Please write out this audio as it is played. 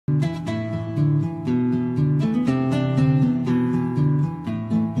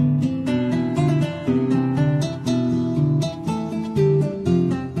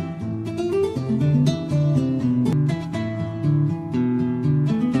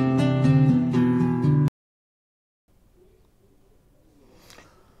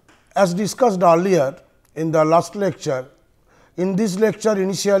as discussed earlier in the last lecture, in this lecture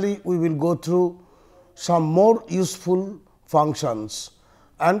initially we will go through some more useful functions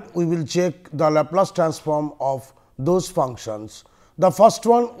and we will check the Laplace transform of those functions. The first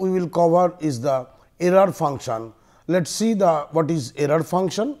one we will cover is the error function. Let us see what is error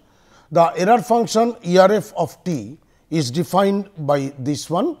function. The error function ERF of t is defined by this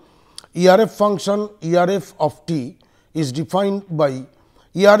one. ERF function ERF of t is defined by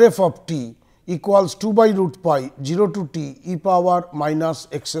ERF of t equals 2 by root pi 0 to t e power minus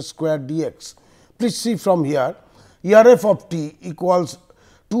x square dx. Please see from here, ERF of t equals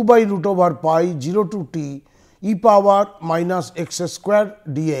 2 by root over pi 0 to t e power minus x square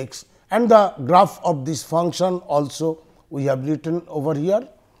dx, and the graph of this function also we have written over here.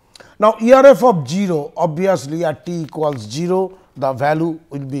 Now, ERF of 0, obviously at t equals 0, the value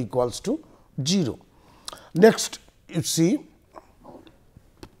will be equals to 0. Next, you see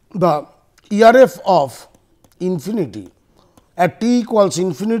the ERF of infinity. At t equals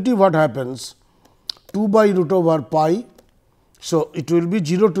infinity, what happens? 2 by root over pi. So, it will be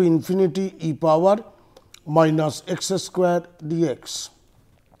 0 to infinity e power minus x square dx.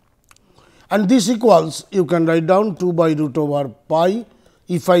 And this equals, you can write down 2 by root over pi.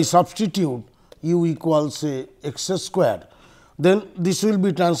 If I substitute u equals say x square, then this will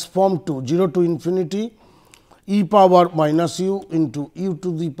be transformed to 0 to infinity e power minus u into u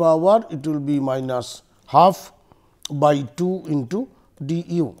to the power, it will be minus half by 2 into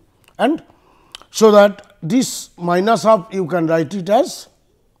du. And so that this minus half you can write it as,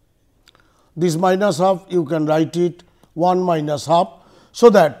 this minus half you can write it 1 minus half. So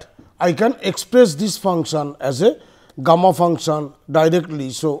that I can express this function as a gamma function directly.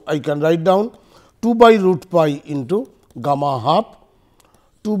 So, I can write down 2 by root pi into gamma half,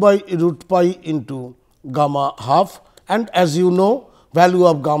 2 by root pi into gamma half, and as you know value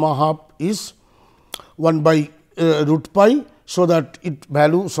of gamma half is 1 by root pi. So, that it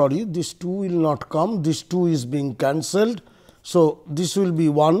value this 2 will not come, this 2 is being cancelled. So, this will be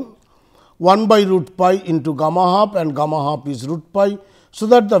 1 by root pi into gamma half, and gamma half is root pi. So,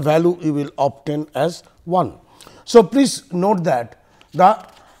 that the value you will obtain as 1. So, please note that the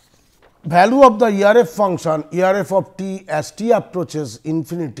value of the ERF function ERF of t as t approaches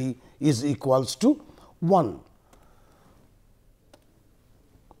infinity is equals to 1.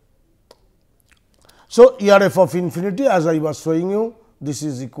 So, ERF of infinity, as I was showing you, this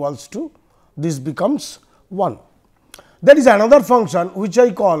is equals to, this becomes 1. There is another function which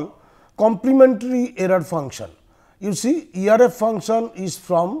I call complementary error function. You see, ERF function is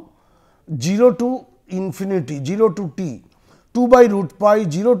from 0 to infinity, 0 to t, 2 by root pi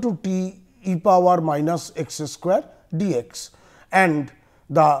 0 to t e power minus x square dx, and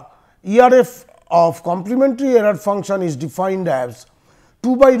the ERF of complementary error function is defined as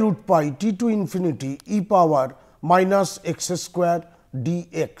 2 by root pi t to infinity e power minus x square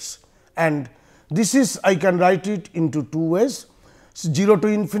dx, and this is, I can write it into two ways, 0 to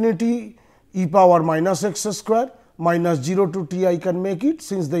infinity e power minus x square minus 0 to t I can make it,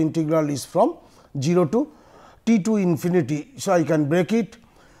 since the integral is from 0 to t to infinity. So, I can break it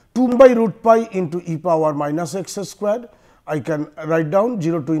 2 by root pi into e power minus x square. I can write down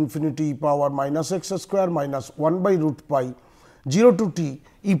 0 to infinity e power minus x square minus 1 by root pi 0 to t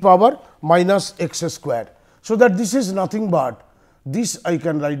e power minus x square. So, that this is nothing but this I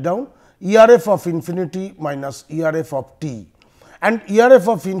can write down ERF of infinity minus ERF of t, and ERF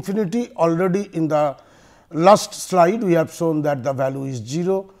of infinity already in the last slide we have shown that the value is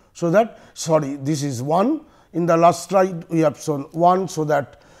 0. So, that this is 1, in the last slide we have shown 1. So,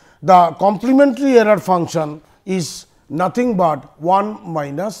 that the complementary error function is nothing but 1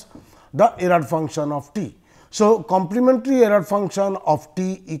 minus the error function of t. So, complementary error function of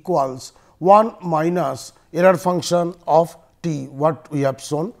t equals 1 minus error function of t, what we have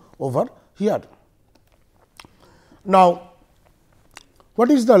shown over here. Now, what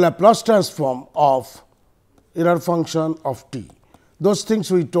is the Laplace transform of error function of t? Those things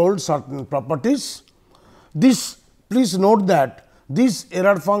we told certain properties. This, please note that this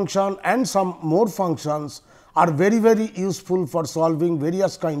error function and some more functions are very, very useful for solving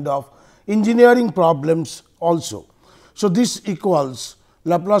various kind of engineering problems also. So, this equals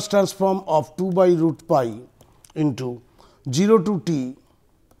Laplace transform of 2 by root pi into 0 to t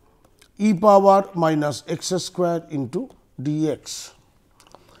e power minus x square into dx,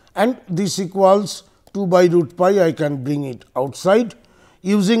 and this equals 2 by root pi, I can bring it outside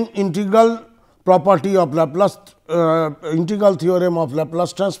using integral property of Laplace, integral theorem of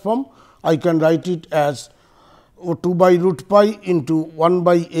Laplace transform. I can write it as 2 by root pi into 1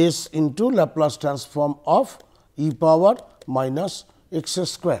 by s into Laplace transform of e power minus x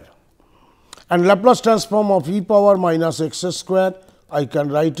square. and Laplace transform of e power minus x square, I can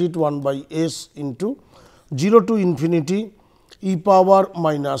write it 1 by s into 0 to infinity e power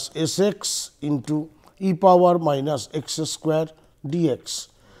minus s x into e power minus x square dx.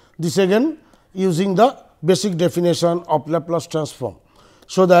 This again using the basic definition of Laplace transform.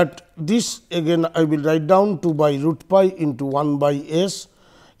 So, that this again I will write down 2 by root pi into 1 by s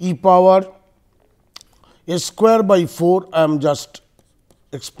e power s square by 4, I am just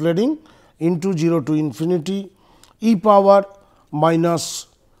explaining, into 0 to infinity e power minus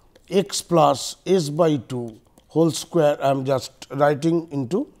x plus s by 2 whole square, I am just writing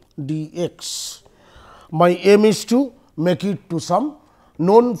into dx. My aim is to make it to some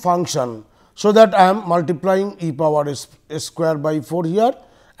known function. So, that I am multiplying e power s square by 4 here,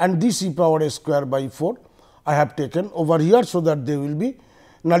 and this e power s square by 4 I have taken over here. So, that they will be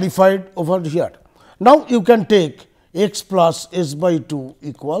nullified over here. Now, you can take x plus s by 2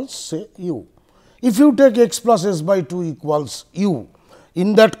 equals say u. If you take x plus s by 2 equals u,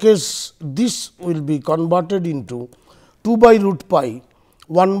 in that case this will be converted into 2 by root pi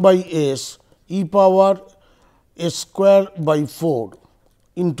 1 by s e power s square by 4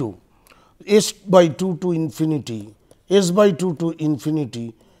 into s by 2 to infinity s by 2 to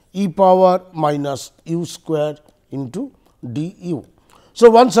infinity e power minus u square into du. So,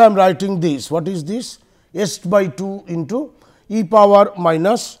 once I am writing this, what is this? S by 2 into e power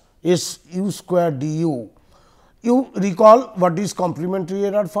minus s u square du. You recall what is complementary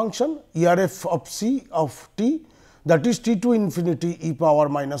error function? ERF of c of t, that is t to infinity e power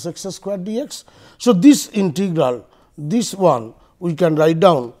minus x square dx. So, this integral, this one we can write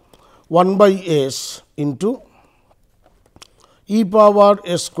down 1 by s into e power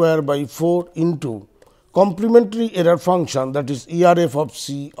s square by 4 into complementary error function, that is ERF of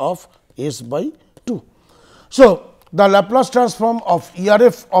c of s by 2. So, the Laplace transform of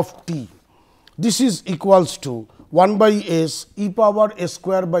ERF of t, this is equals to 1 by s e power s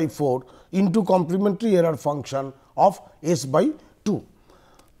square by 4 into complementary error function of s by 2.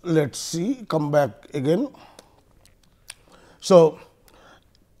 Let us see, come back again. So,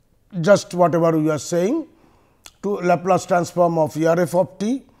 just whatever we are saying, to Laplace transform of ERF of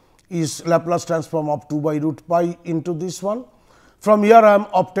t is Laplace transform of 2 by root pi into this one. From here I am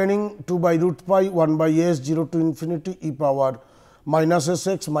obtaining 2 by root pi 1 by s 0 to infinity e power minus s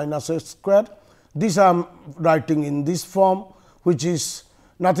x minus s square. This I am writing in this form, which is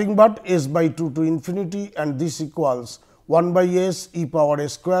nothing but s by 2 to infinity, and this equals 1 by s e power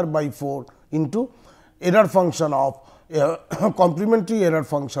s square by 4 into error function of complementary error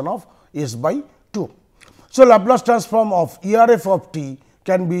function of s by 2. So, Laplace transform of ERF of t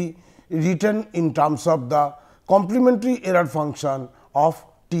can be written in terms of the complementary error function of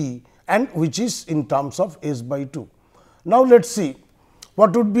t, and which is in terms of s by 2. Now, let us see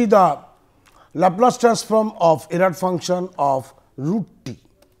what would be the Laplace transform of error function of root t.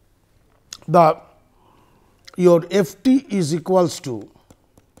 The your f t is equals to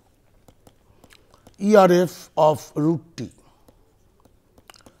ERF of root t.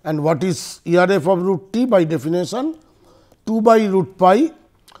 And what is ERF of root t? By definition, 2 by root pi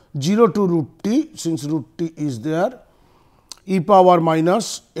 0 to root t, since root t is there, e power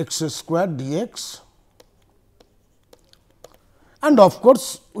minus x square dx. And of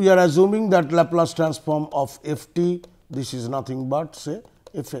course, we are assuming that Laplace transform of f t, this is nothing but say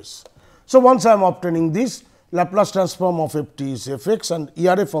f s. So, once I am obtaining this, Laplace transform of f t is f x, and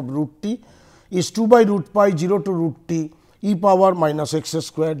ERF of root t is 2 by root pi 0 to root t e power minus x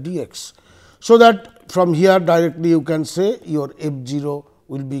square dx. So, that from here directly you can say your f 0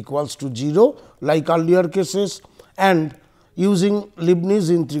 will be equals to 0 like earlier cases, and using Leibniz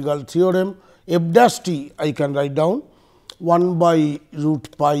integral theorem f dash t I can write down 1 by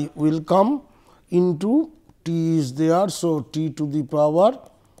root pi will come into t is there. So, t to the power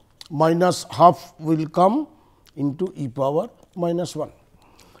minus half will come into e power minus 1.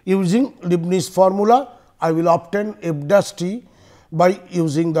 Using Leibniz formula, I will obtain f dash t by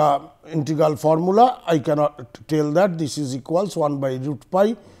using the integral formula. I cannot tell that this is equals 1 by root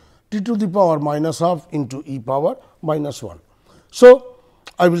pi t to the power minus half into e power minus 1. So,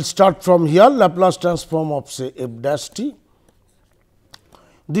 I will start from here, Laplace transform of say f dash t.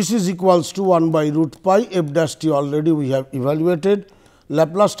 This is equals to 1 by root pi f dash t, already we have evaluated,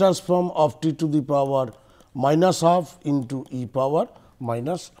 Laplace transform of t to the power minus half into e power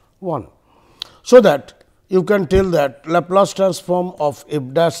minus 1. So, that you can tell that Laplace transform of f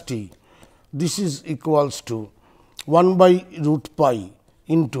dash t, this is equals to 1 by root pi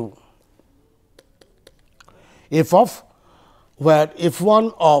into f of, where f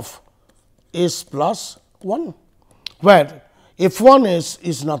 1 of s plus 1, where f 1 s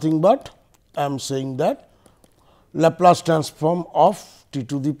is nothing but I am saying that Laplace transform of t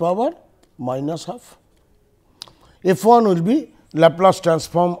to the power minus half. F 1 will be Laplace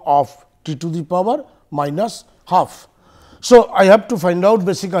transform of t to the power minus half. So, I have to find out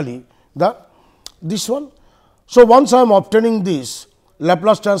basically this one. So, once I am obtaining this,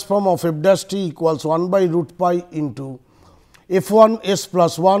 Laplace transform of f dash t equals 1 by root pi into f 1 s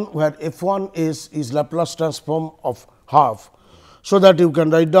plus 1, where f 1 s is Laplace transform of half. So, that you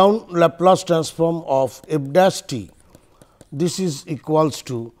can write down Laplace transform of f dash t, this is equals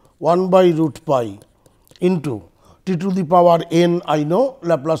to 1 by root pi into t to the power n, I know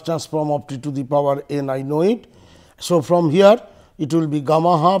Laplace transform of t to the power n, I know it. So, from here it will be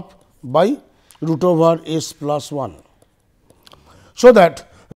gamma half by root over s plus 1. So, that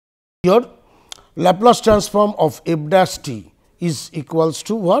here Laplace transform of f dash t is equals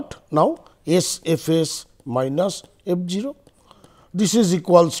to what? Now, s f s minus f 0. This is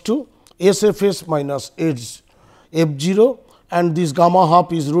equals to s f s minus f 0, and this gamma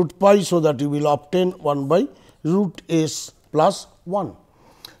half is root pi. So, that you will obtain 1 by root s plus 1.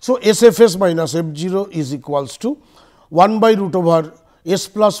 So, s f s minus f 0 is equals to 1 by root over s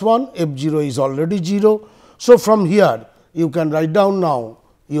plus 1, f 0 is already 0. So, from here you can write down now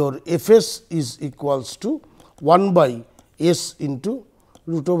your f s is equals to 1 by s into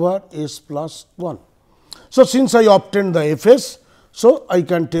root over s plus 1. So, since I obtained the f s, so I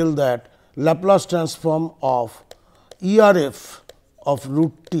can tell that Laplace transform of E R f of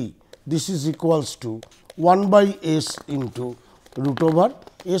root t, this is equals to 1 by s into root over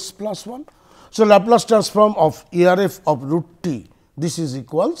s plus 1. So, Laplace transform of E R f of root t, this is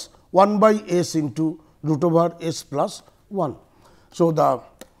equals 1 by s into root over s plus 1. So,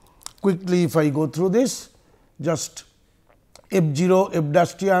 quickly if I go through this, just f 0 f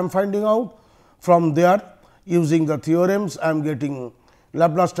dash t I am finding out. From there, using the theorems, I am getting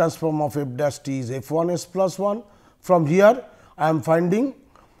Laplace transform of f dash t is f 1 s plus 1. From here, I am finding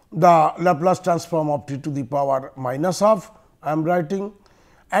the Laplace transform of t to the power minus half, I am writing,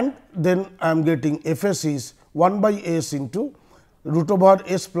 and then I am getting f s is 1 by s into root over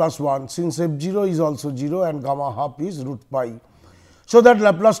s plus 1, since f 0 is also 0 and gamma half is root pi. So, that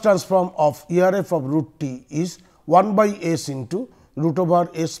Laplace transform of E R f of root t is 1 by s into root over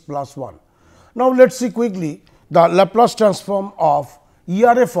s plus 1. Now, let us see quickly the Laplace transform of E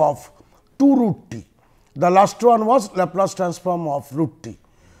R f of 2 root t. The last one was Laplace transform of root t.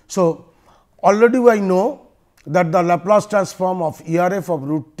 So, already I know that the Laplace transform of E R f of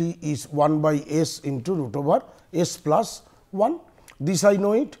root t is 1 by s into root over s plus 1. This I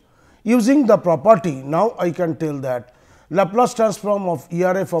know it. Using the property, now I can tell that Laplace transform of E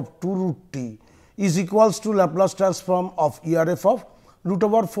R f of 2 root t is equals to Laplace transform of E R f of root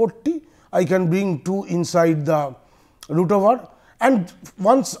over 4 t. I can bring 2 inside the root over, and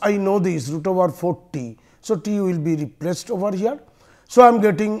once I know this root over 4 t, so t will be replaced over here. So, I am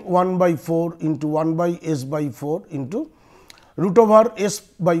getting 1 by 4 into 1 by s by 4 into root over s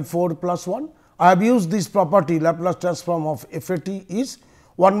by 4 plus 1. I have used this property, Laplace transform of f a t is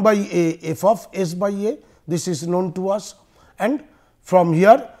 1 by a f of s by a, this is known to us, and from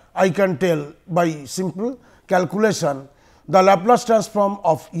here I can tell by simple calculation the Laplace transform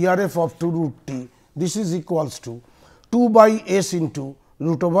of E R f of 2 root t, this is equals to 2 by s into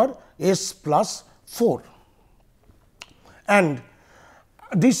root over s plus 4. And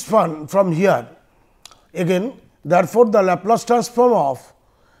this one from here again, therefore, the Laplace transform of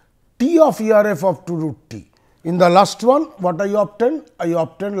t of E R f of 2 root t. In the last one, what I obtained? I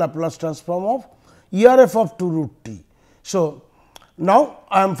obtained Laplace transform of E R f of 2 root t. So, now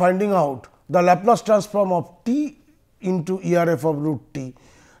I am finding out the Laplace transform of t into E R f of root t.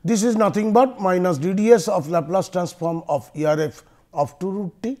 This is nothing but minus d d s of Laplace transform of E R f of 2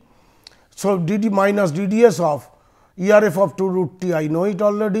 root t. So, d d minus d d s of E R f of 2 root t, I know it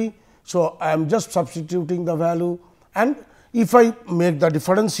already. So, I am just substituting the value, and if I make the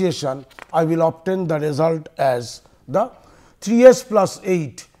differentiation, I will obtain the result as the 3 s plus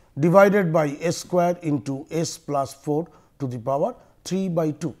 8 divided by s square into s plus 4 to the power 3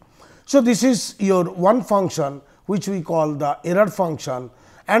 by 2. So, this is your one function which we call the error function,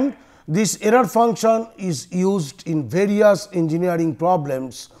 and this error function is used in various engineering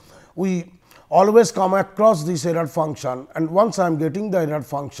problems. We always come across this error function, and once I am getting the error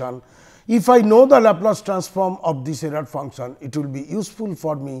function, if I know the Laplace transform of this error function, it will be useful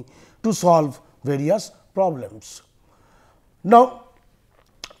for me to solve various problems. Now,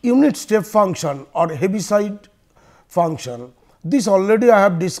 unit step function or Heaviside function, this already I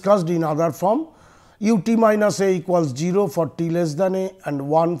have discussed in other form, u t minus a equals 0 for t less than a and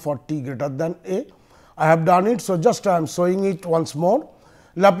 1 for t greater than a. I have done it. So, just I am showing it once more.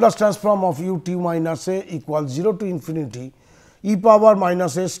 Laplace transform of u t minus a equals 0 to infinity e power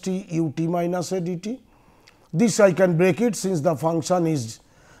minus s t u t minus a dt. This I can break it, since the function is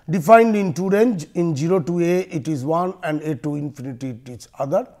defined in two range, in 0 to a it is 1 and a to infinity it is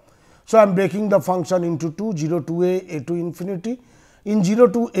other. So, I am breaking the function into two, 0 to a to infinity. In 0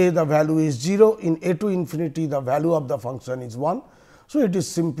 to a the value is 0, in a to infinity the value of the function is 1. So, it is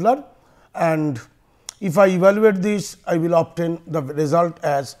simpler, and if I evaluate this, I will obtain the result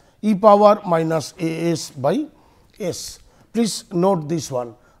as e power minus a s by s. Please note this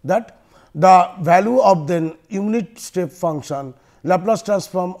one, that the value of the unit step function, Laplace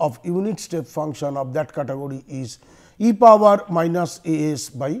transform of unit step function of that category is e power minus a s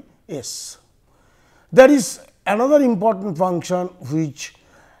by s. There is another important function which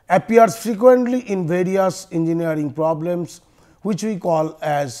appears frequently in various engineering problems, which we call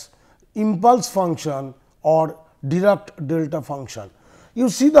as impulse function or Dirac delta function. You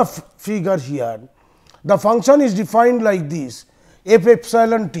see the figure here. The function is defined like this: f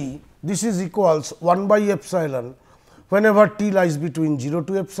epsilon t, this is equals 1 by epsilon whenever t lies between 0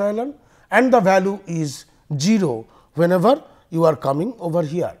 to epsilon, and the value is 0 whenever you are coming over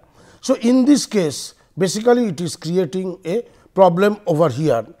here. So, in this case basically it is creating a problem over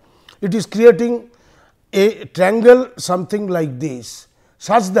here. It is creating a triangle something like this,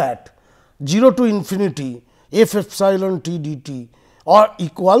 such that 0 to infinity f epsilon t dt or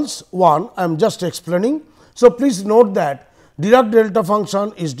equals 1. I am just explaining. So, please note that Dirac delta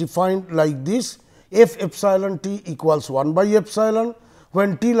function is defined like this: f epsilon t equals 1 by epsilon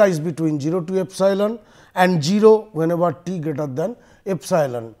when t lies between 0 to epsilon, and 0 whenever t greater than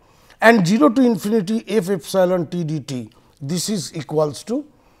epsilon, and 0 to infinity f epsilon t dt, this is equals to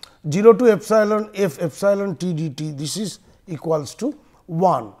 0 to epsilon f epsilon t dt, this is equals to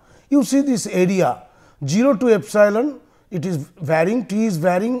 1. You see this area 0 to epsilon, it is varying, t is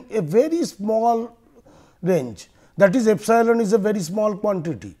varying a very small range, that is epsilon is a very small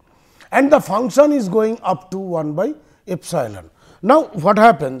quantity, and the function is going up to 1 by epsilon. Now, what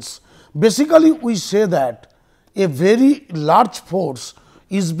happens? Basically, we say that a very large force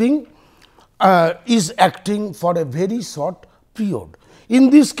is being is acting for a very short period. In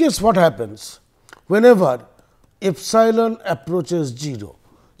this case, what happens? Whenever epsilon approaches 0,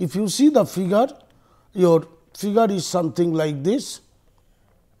 if you see the figure, your figure is something like this.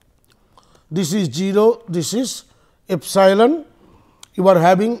 This is 0, this is epsilon, you are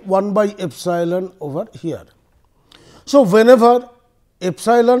having 1 by epsilon over here. So, whenever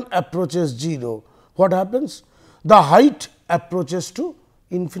epsilon approaches 0, what happens? The height approaches to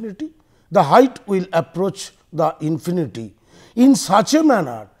infinity. The height will approach the infinity in such a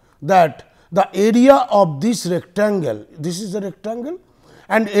manner that the area of this rectangle, this is the rectangle,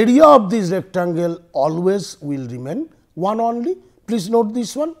 and area of this rectangle always will remain 1 only. Please note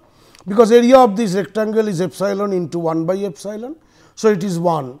this one, because area of this rectangle is epsilon into 1 by epsilon. So, it is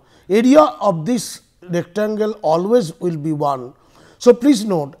 1. Area of this rectangle always will be 1. So, please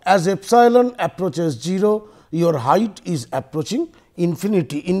note, as epsilon approaches 0, your height is approaching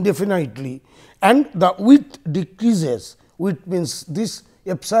infinity indefinitely, and the width decreases. Width means this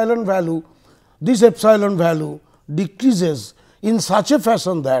epsilon value decreases in such a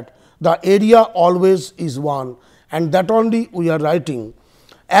fashion that the area always is 1, and that only we are writing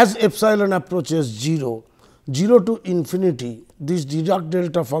as epsilon approaches 0, 0 to infinity, this Dirac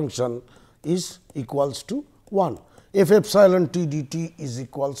delta function is equals to 1. F epsilon t dt is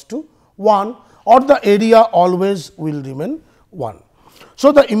equals to 1, or the area always will remain 1.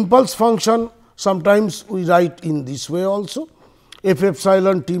 So, the impulse function sometimes we write in this way also: f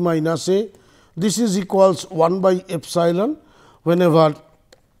epsilon t minus a, this is equals 1 by epsilon whenever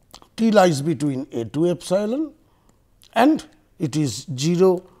t lies between a to epsilon, and it is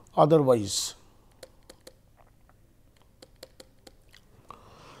 0 otherwise.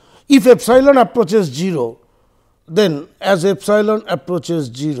 If epsilon approaches 0, then as epsilon approaches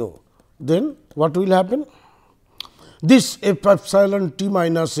 0, then what will happen? This f epsilon t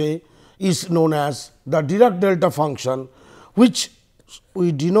minus a is known as the Dirac delta function, which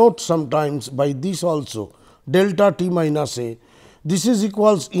we denote sometimes by this also, delta t minus a. This is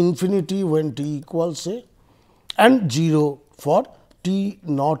equals infinity when t equals a, and 0 for t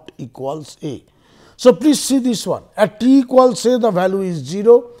not equals a. So, please see this one, at t equals a the value is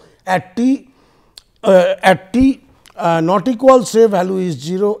 0, at t not equals a value is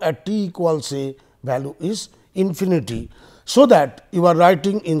 0, at t equals a value is infinity. So, that you are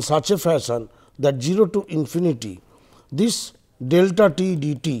writing in such a fashion that 0 to infinity, this delta t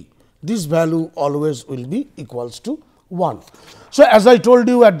dt, this value always will be equals to 1. So, as I told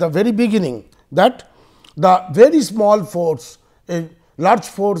you at the very beginning that the very small force large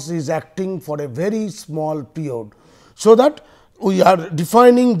force is acting for a very small period. So, that we are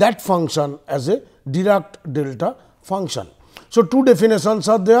defining that function as a Dirac delta function. So, two definitions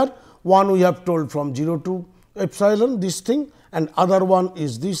are there. One we have told from 0 to epsilon this thing, and other one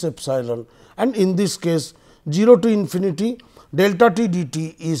is this epsilon, and in this case 0 to infinity delta t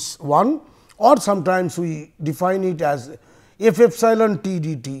dt is 1, or sometimes we define it as f epsilon t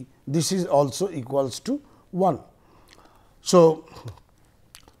dt, this is also equals to 1. So,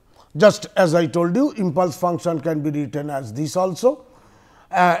 just as I told you, impulse function can be written as this also,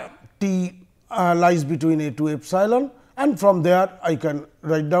 t lies between a to epsilon, and from there I can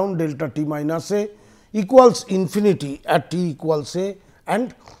write down delta t minus a equals infinity at t equals a,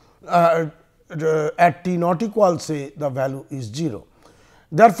 and at t not equals a the value is 0.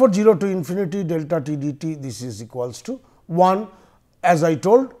 Therefore, 0 to infinity delta t dt, this is equals to 1. As I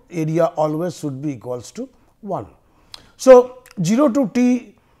told, area always should be equals to 1. So, 0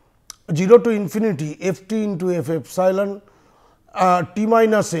 to infinity f t into f epsilon t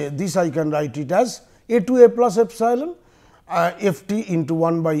minus a, this I can write it as a to a plus epsilon f t into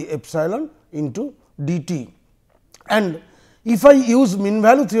 1 by epsilon into dt. And if I use mean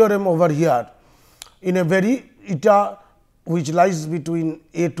value theorem over here in a very eta which lies between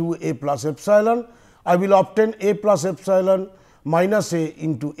a to a plus epsilon, I will obtain a plus epsilon minus a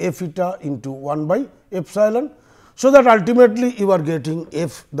into f eta into 1 by epsilon. So, that ultimately you are getting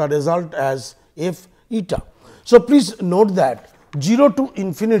f the result as f eta. So, please note that 0 to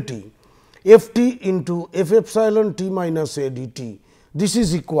infinity f t into f epsilon t minus a dt, this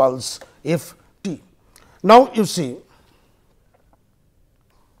is equals f t. Now, you see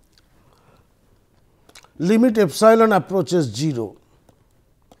limit epsilon approaches 0,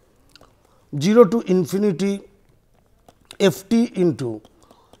 0 to infinity f t into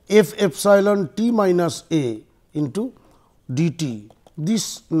f epsilon t minus a into dt,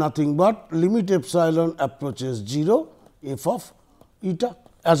 this nothing but limit epsilon approaches 0 f of eta,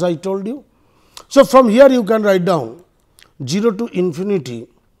 as I told you. So, from here you can write down 0 to infinity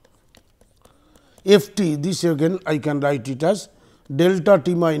f t, this again I can write it as delta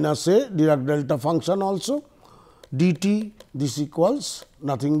t minus a Dirac delta function also, dt, this equals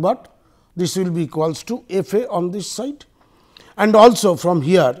nothing but this will be equals to f a on this side, and also from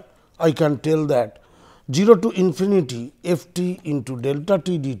here I can tell that 0 to infinity f t into delta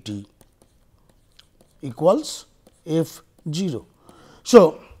t dt equals f 0.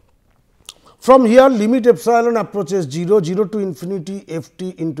 So, from here limit epsilon approaches 0, 0 to infinity f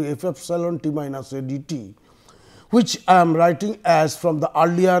t into f epsilon t minus a dt, which I am writing as from the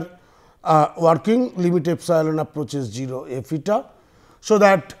earlier working limit epsilon approaches 0 f eta. So,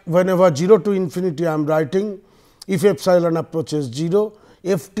 that whenever 0 to infinity I am writing if epsilon approaches 0,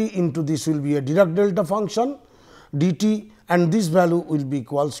 f t into this will be a Dirac delta function dt, and this value will be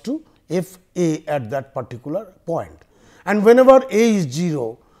equals to f a at that particular point. And whenever a is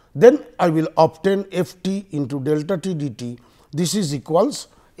 0, then I will obtain f t into delta t dt, this is equals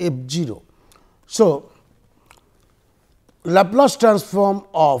f 0. So, Laplace transform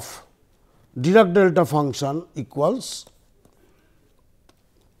of Dirac delta function equals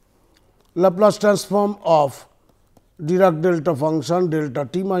Laplace transform of Dirac delta function delta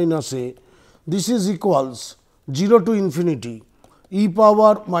t minus a, this is equals 0 to infinity e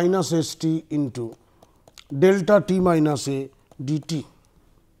power minus s t into delta t minus a dt.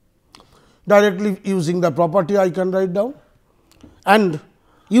 Directly using the property I can write down, and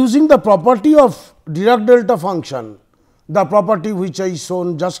using the property of Dirac delta function, the property which I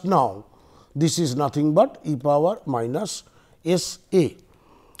shown just now, this is nothing but e power minus s a.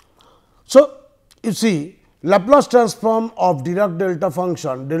 So, you see Laplace transform of Dirac delta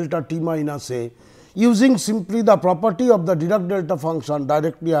function delta t minus a, using simply the property of the Dirac delta function,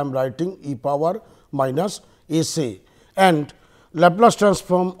 directly I am writing e power minus s a, and Laplace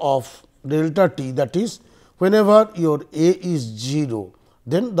transform of delta t, that is whenever your a is 0,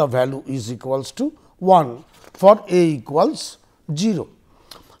 then the value is equals to 1 for a equals 0.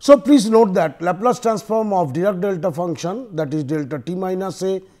 So, please note that Laplace transform of Dirac delta function, that is delta t minus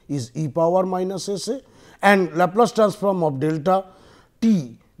a, is e power minus s a, and Laplace transform of delta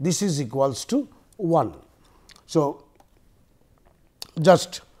t, this is equals to 1. So,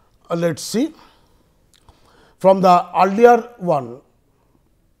 just let us see from the earlier one,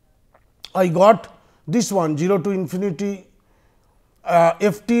 I got this one 0 to infinity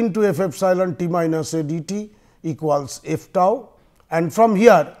f t into f epsilon t minus a dt equals f tau, and from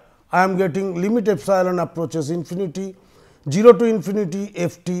here I am getting limit epsilon approaches infinity 0 to infinity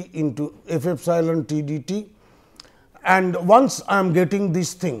f t into f epsilon t dt, and once I am getting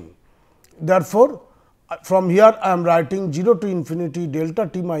this thing, therefore, from here I am writing 0 to infinity delta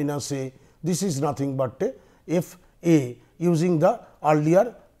t minus a, this is nothing but a f a using the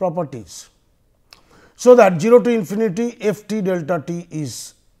earlier properties. So, that 0 to infinity f t delta t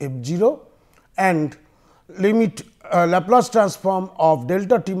is f 0 and limit Laplace transform of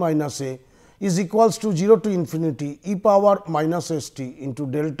delta t minus a is equals to 0 to infinity e power minus s t into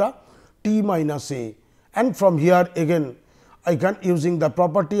delta t minus a, and from here again I can, using the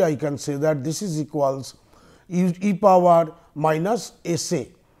property, I can say that this is equals e power minus s a.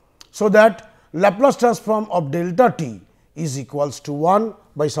 So, that Laplace transform of delta t is equals to 1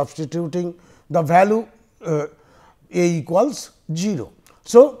 by substituting the value a equals 0.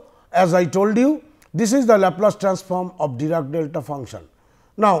 So, as I told you, this is the Laplace transform of Dirac delta function.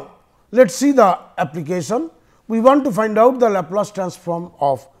 Now, let us see the application. We want to find out the Laplace transform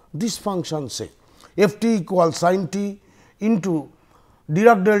of this function, say f t equals sin t into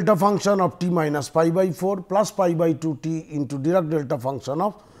Dirac delta function of t minus pi by 4 plus pi by 2 t into Dirac delta function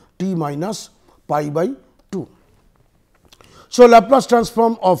of t minus pi by 2. So, Laplace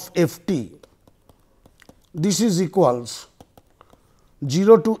transform of f t, this is equals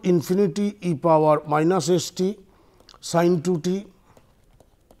 0 to infinity e power minus s t sin 2 t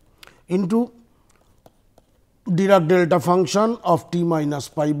into Dirac delta function of t minus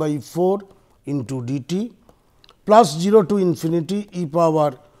pi by 4 into d t plus 0 to infinity e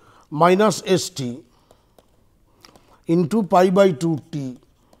power minus s t into pi by 2 t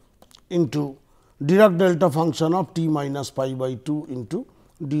into Dirac delta function of t minus pi by 2 into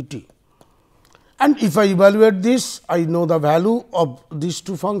d t. And if I evaluate this, I know the value of these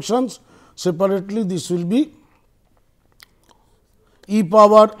two functions separately. This will be e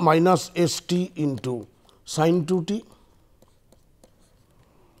power minus s t into sin 2 t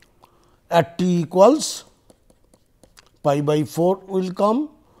at t equals pi by 4 will come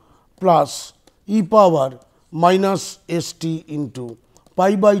plus e power minus s t into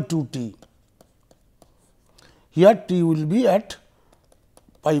pi by 2 t. Here t will be at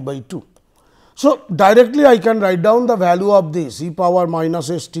pi by 2. So, directly I can write down the value of this e power minus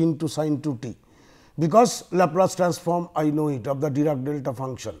s t into sin 2 t, because Laplace transform I know it of the Dirac delta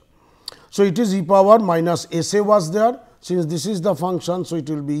function. So, it is e power minus s a was there, since this is the function. So, it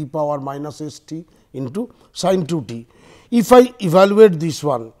will be e power minus s t into sin 2 t. If I evaluate this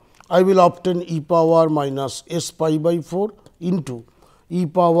one, I will obtain e power minus s pi by 4 into e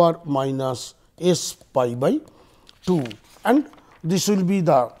power minus s pi by 2, and this will be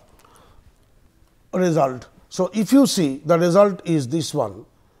the result. So, if you see, the result is this one,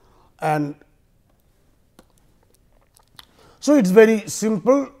 and so it is very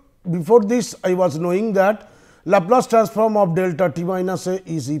simple. Before this, I was knowing that Laplace transform of delta t minus a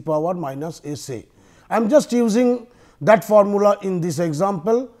is e power minus s a. I am just using that formula in this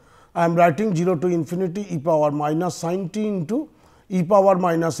example. I am writing 0 to infinity e power minus sin t into e power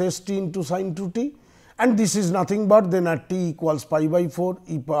minus s t into sin 2 t, and this is nothing but then at t equals pi by 4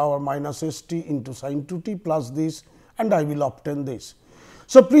 e power minus s t into sin 2 t plus this, and I will obtain this.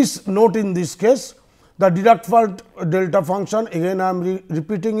 So, please note in this case the Dirac delta function, again I am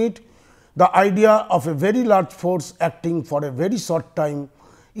repeating it, the idea of a very large force acting for a very short time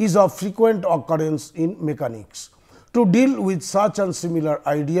is of frequent occurrence in mechanics. To deal with such and similar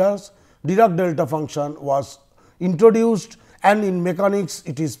ideas, Dirac delta function was introduced, and in mechanics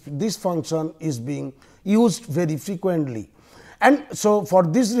it is this function is being used very frequently. And so, for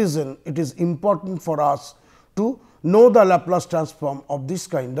this reason it is important for us to know the Laplace transform of this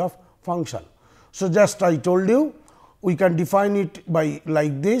kind of function. So, just I told you we can define it by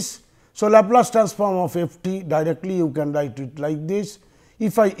like this. So, Laplace transform of f t, directly you can write it like this.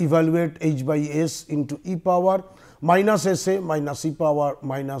 If I evaluate h by s into e power minus s a minus e power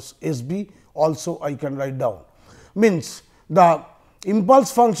minus s b, also I can write down. Means the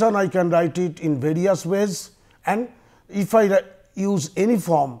impulse function I can write it in various ways, and if I use any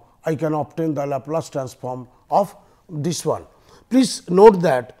form I can obtain the Laplace transform of this one. Please note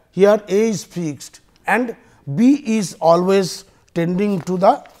that here a is fixed and b is always tending to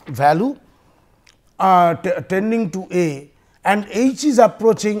the value tending to a, and h is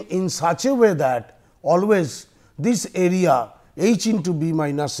approaching in such a way that always this area h into b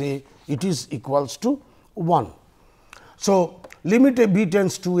minus a, it is equals to 1. So, limit a b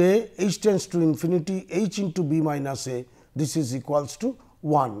tends to a, h tends to infinity, h into b minus a, this is equals to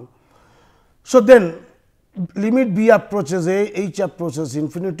 1. So, then limit b approaches a, h approaches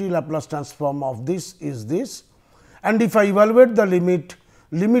infinity, Laplace transform of this is this, and if I evaluate the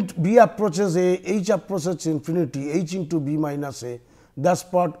limit b approaches a, h approaches infinity, h into b minus a, that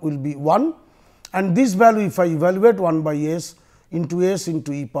part will be 1, and this value if I evaluate 1 by s into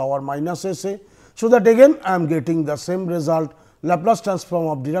e power minus s a. So that again I am getting the same result. Laplace transform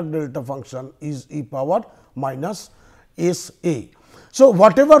of Dirac delta function is e power minus s a. So,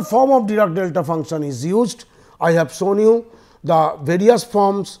 whatever form of Dirac delta function is used, I have shown you the various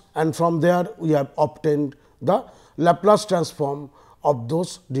forms, and from there we have obtained the Laplace transform of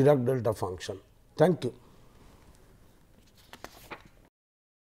those Dirac delta function. Thank you.